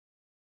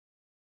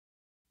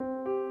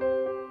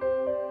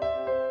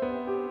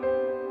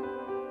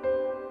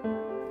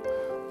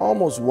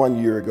Almost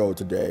 1 year ago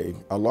today,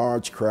 a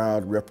large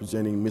crowd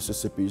representing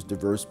Mississippi's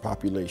diverse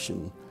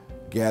population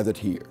gathered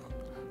here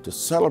to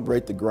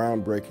celebrate the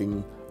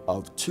groundbreaking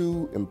of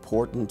two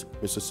important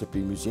Mississippi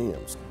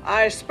museums.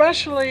 I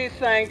especially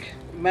thank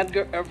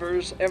Medgar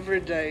Evers every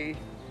day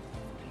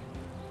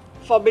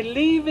for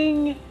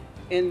believing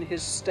in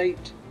his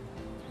state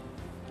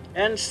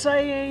and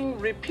saying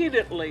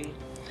repeatedly,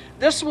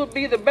 this will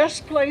be the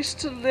best place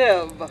to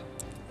live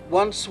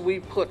once we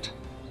put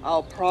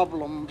our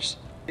problems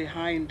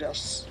behind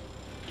us.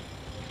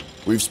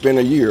 We've spent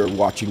a year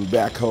watching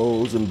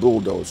backhoes and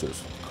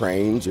bulldozers,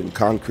 cranes and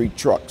concrete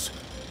trucks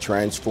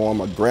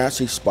transform a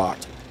grassy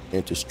spot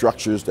into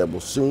structures that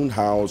will soon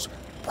house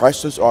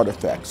priceless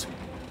artifacts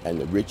and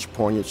the rich,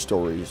 poignant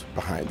stories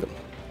behind them.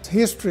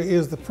 History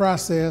is the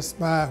process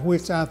by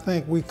which I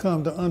think we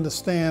come to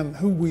understand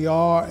who we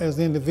are as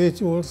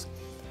individuals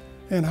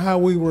and how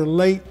we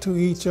relate to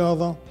each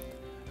other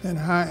and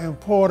how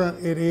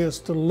important it is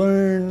to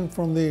learn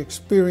from the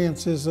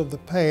experiences of the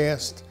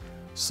past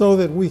so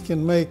that we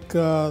can make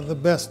the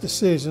best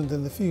decisions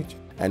in the future.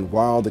 And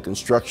while the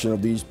construction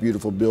of these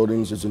beautiful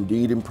buildings is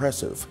indeed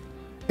impressive,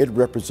 it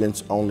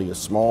represents only a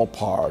small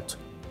part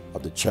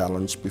of the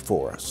challenge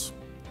before us.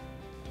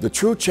 The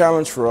true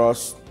challenge for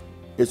us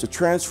is to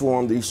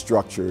transform these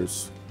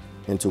structures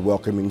into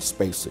welcoming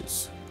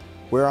spaces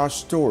where our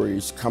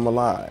stories come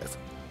alive,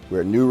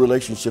 where new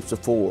relationships are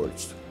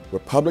forged, where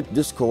public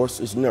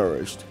discourse is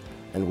nourished,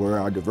 and where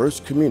our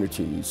diverse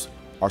communities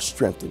are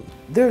strengthened.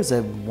 There's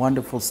a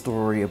wonderful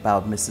story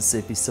about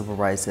Mississippi civil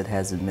rights that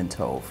hasn't been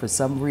told. For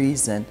some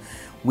reason,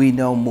 we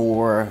know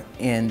more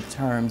in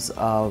terms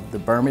of the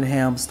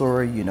Birmingham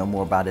story, you know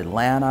more about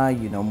Atlanta,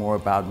 you know more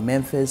about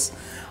Memphis,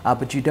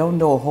 but you don't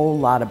know a whole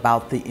lot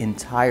about the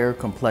entire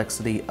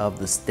complexity of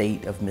the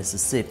state of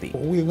Mississippi.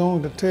 We're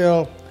going to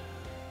tell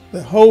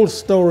the whole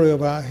story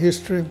of our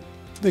history,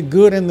 the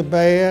good and the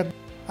bad.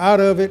 Out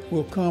of it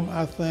will come,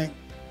 I think,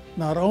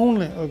 not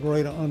only a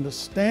greater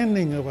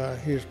understanding of our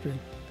history,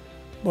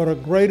 but a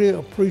greater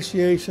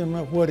appreciation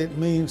of what it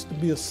means to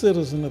be a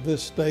citizen of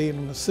this state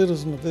and a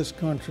citizen of this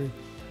country,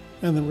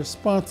 and the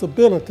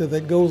responsibility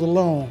that goes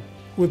along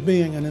with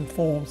being an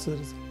informed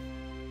citizen.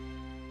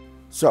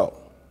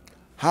 So,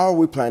 how are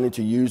we planning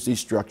to use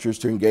these structures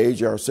to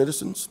engage our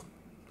citizens?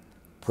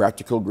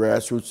 Practical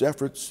grassroots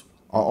efforts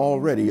are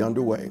already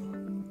underway.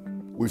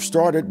 We've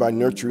started by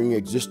nurturing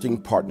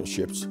existing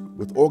partnerships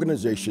with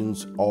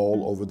organizations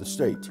all over the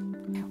state.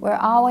 We're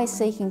always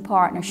seeking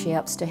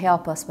partnerships to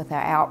help us with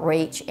our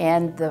outreach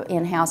and the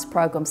in-house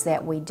programs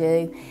that we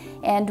do.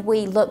 And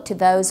we look to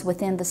those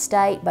within the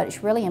state, but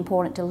it's really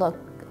important to look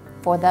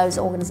for those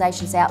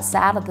organizations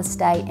outside of the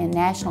state and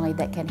nationally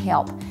that can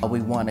help.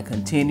 We want to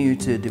continue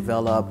to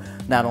develop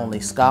not only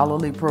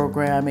scholarly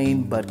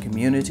programming, but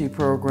community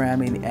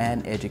programming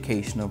and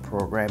educational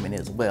programming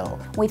as well.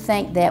 We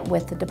think that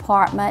with the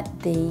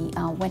department, the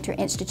Winter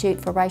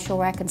Institute for Racial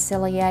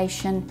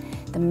Reconciliation,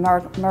 the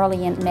Merle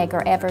and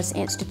Medgar Evers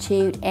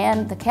Institute,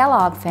 and the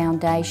Kellogg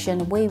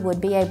Foundation, we would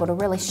be able to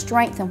really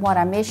strengthen what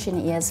our mission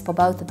is for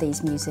both of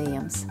these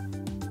museums.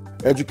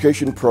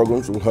 Education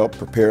programs will help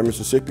prepare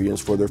Mississippians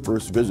for their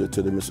first visit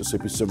to the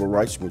Mississippi Civil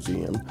Rights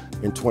Museum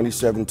in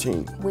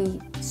 2017. We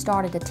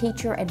started a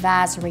teacher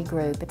advisory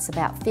group. It's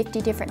about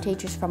 50 different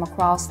teachers from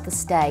across the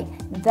state.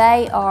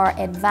 They are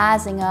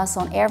advising us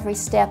on every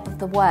step of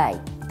the way,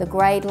 the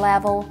grade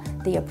level,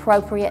 the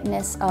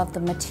appropriateness of the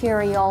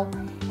material,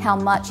 how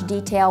much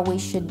detail we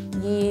should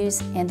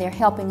use, and they're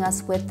helping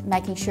us with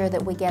making sure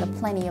that we get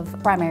plenty of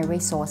primary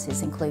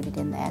resources included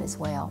in that as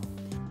well.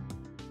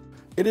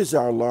 It is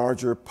our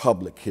larger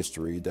public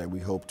history that we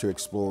hope to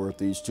explore at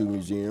these two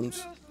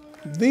museums.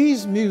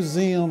 These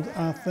museums,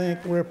 I think,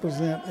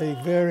 represent a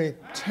very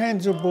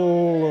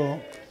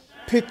tangible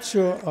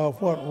picture of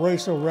what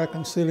racial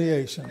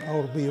reconciliation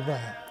ought to be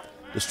about.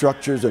 The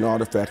structures and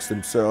artifacts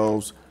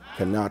themselves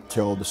cannot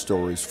tell the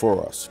stories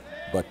for us,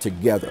 but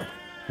together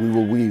we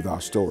will weave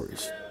our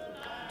stories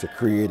to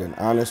create an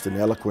honest and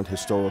eloquent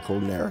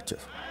historical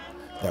narrative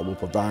that will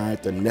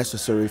provide the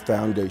necessary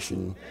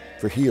foundation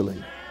for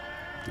healing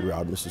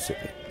throughout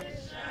Mississippi.